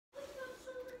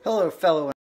Hello,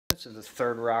 fellow. This is the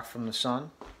third rock from the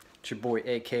sun. It's your boy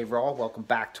AK Raw. Welcome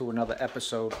back to another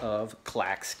episode of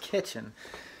Klak's Kitchen.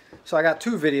 So I got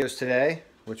two videos today,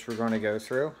 which we're going to go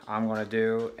through. I'm going to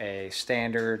do a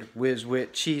standard Whiz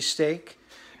with cheesesteak,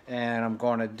 and I'm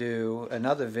going to do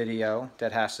another video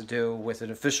that has to do with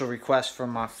an official request from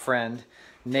my friend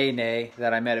Nene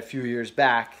that I met a few years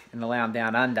back in the land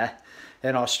down under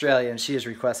in Australia, and she has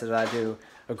requested that I do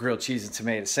a grilled cheese and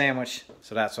tomato sandwich.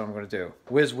 So that's what I'm going to do.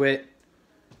 Whiz with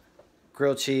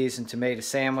grilled cheese and tomato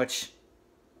sandwich.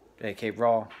 AK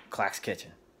Raw, Klak's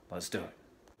Kitchen. Let's do it.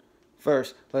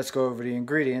 First, let's go over the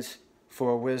ingredients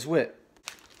for Whiz with.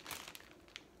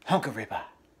 Hunk of ribeye,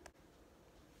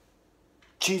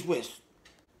 cheese whiz,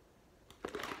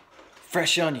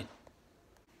 fresh onion.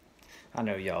 I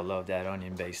know y'all love that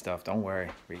onion-based stuff. Don't worry,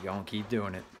 we're gonna keep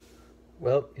doing it.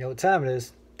 Well, you know what time it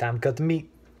is. Time to cut the meat.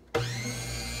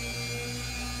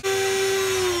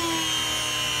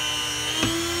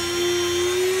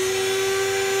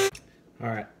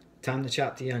 Alright, time to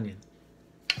chop the onion.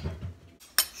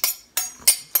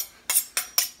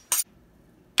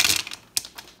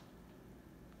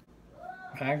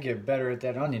 I get better at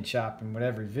that onion chopping with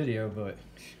every video, but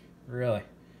really,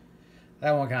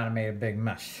 that one kind of made a big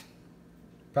mess.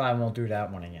 Probably won't do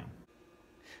that one again.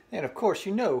 And of course,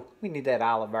 you know, we need that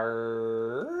olive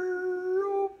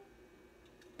oil.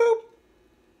 Boop.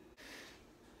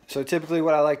 So typically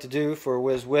what I like to do for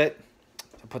Whiz with,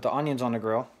 I put the onions on the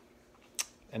grill,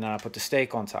 and then I put the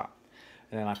steak on top.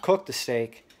 And then I cook the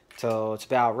steak till it's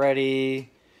about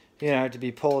ready, you know, to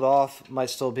be pulled off. Might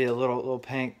still be a little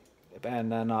pink.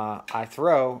 And then I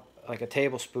throw like a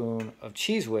tablespoon of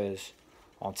cheese whiz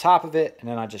on top of it, and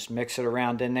then I just mix it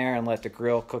around in there and let the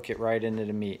grill cook it right into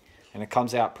the meat. And it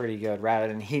comes out pretty good rather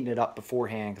than heating it up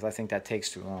beforehand, because I think that takes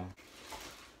too long.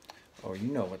 Oh, you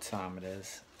know what time it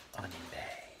is. Onion Bay.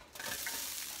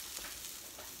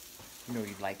 You know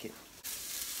you'd like it.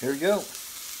 Here we go.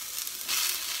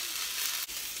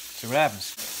 See what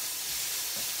happens.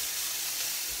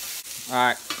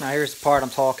 Alright, now here's the part I'm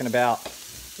talking about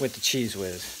with the cheese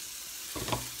whiz.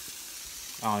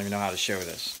 I don't even know how to show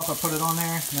this. I put it on there,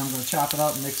 and then I'm going to chop it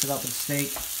up and mix it up with the steak.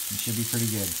 It should be pretty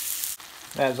good.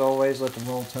 As always, let the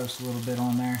roll toast a little bit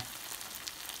on there.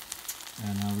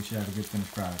 And we should have a good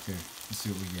finished product here. Let's see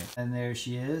what we get. And there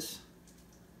she is.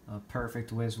 A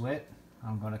perfect Whiz with.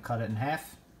 I'm going to cut it in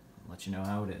half and let you know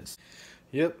how it is.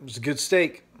 Yep, it was a good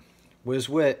steak. Whiz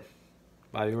with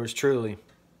by yours truly,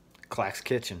 Klak's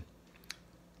Kitchen.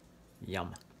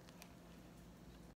 Yum.